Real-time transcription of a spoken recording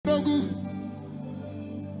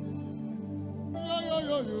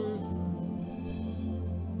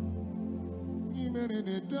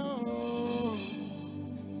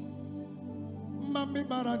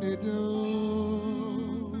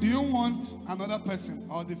Do you want another person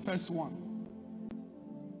or the first one?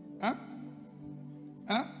 Huh?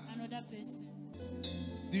 Huh? Another person.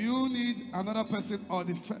 Do you need another person or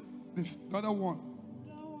the other one?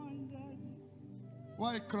 That one, Daddy.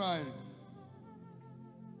 Why cry?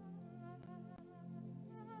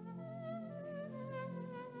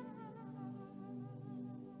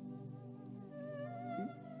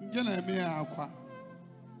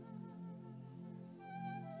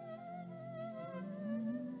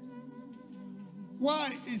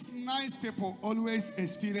 Why is nice people always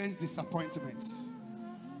experience disappointments?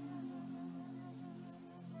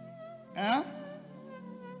 Eh?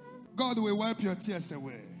 God will wipe your tears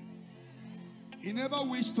away. You never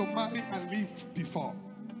wished to marry and live before.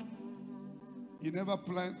 You never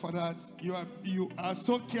planned for that. You are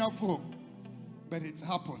so careful, but it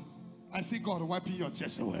happened. I see God wiping your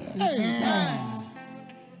tears away. Amen.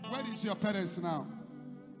 Where is your parents now?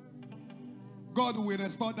 God will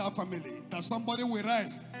restore that family. That somebody will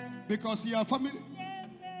rise because your family.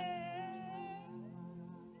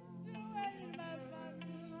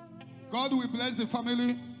 God will bless the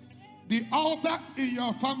family. The altar in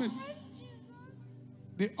your family.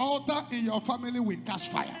 The altar in your family will catch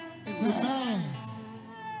fire. Amen.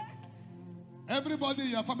 Everybody in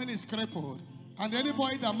your family is crippled. And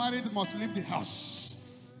anybody that married must leave the house.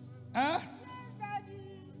 Eh?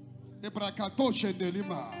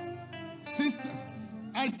 Sister,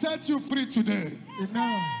 I set you free today.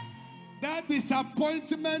 Amen. That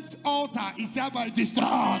disappointment altar is hereby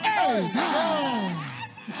destroyed. Amen.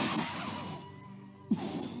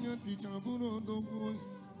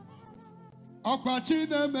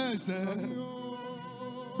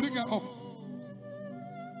 Bring her up.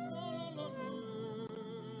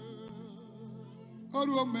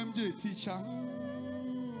 Teacher.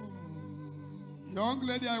 Young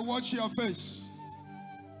lady, I watch your face.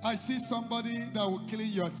 I see somebody that will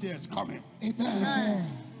clean your tears coming. Amen.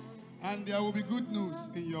 And there will be good news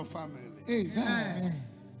in your family. Amen.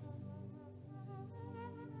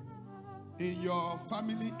 In your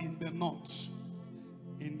family in the north.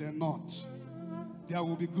 In the north. There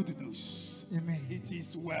will be good news. Amen. It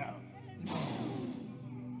is well. Amen.